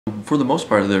For the most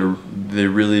part, they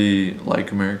really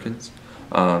like Americans,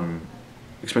 um,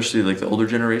 especially like the older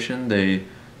generation. They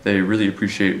really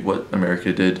appreciate what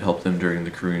America did help them during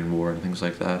the Korean War and things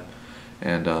like that,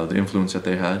 and the influence that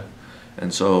they had.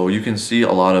 And so you can see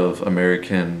a lot of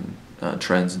American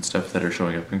trends and stuff that are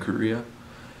showing up in Korea.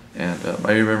 And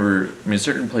I remember, I mean,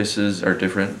 certain places are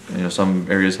different. You know, some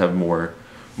areas have more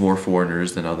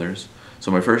foreigners than others. So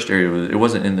my first area was it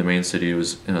wasn't in the main city. It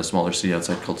was in a smaller city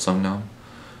outside called Sungnam,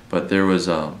 but there was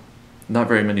not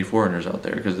very many foreigners out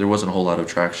there because there wasn't a whole lot of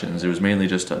attractions. It was mainly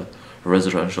just a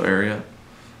residential area.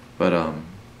 But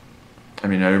I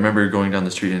mean, I remember going down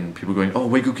the street and people going, "Oh,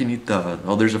 Wegukinita!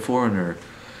 Oh, there's a foreigner."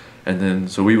 And then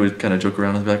so we would kind of joke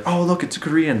around and be like, "Oh, look, it's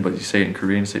Korean," but you say it in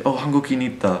Korean, you say, "Oh,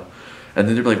 Hangukinita," and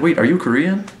then they'd be like, "Wait, are you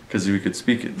Korean?" Because we could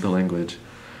speak the language,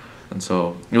 and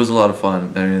so it was a lot of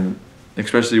fun. I mean,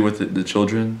 especially with the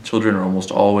children. Children are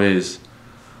almost always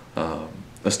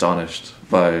astonished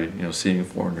by seeing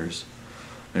foreigners.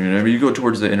 I mean, you go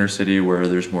towards the inner city where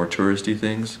there's more touristy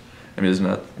things. I mean, it's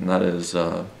not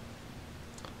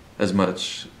as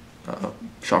much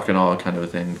shock and awe kind of a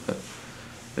thing, but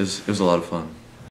it was a lot of fun.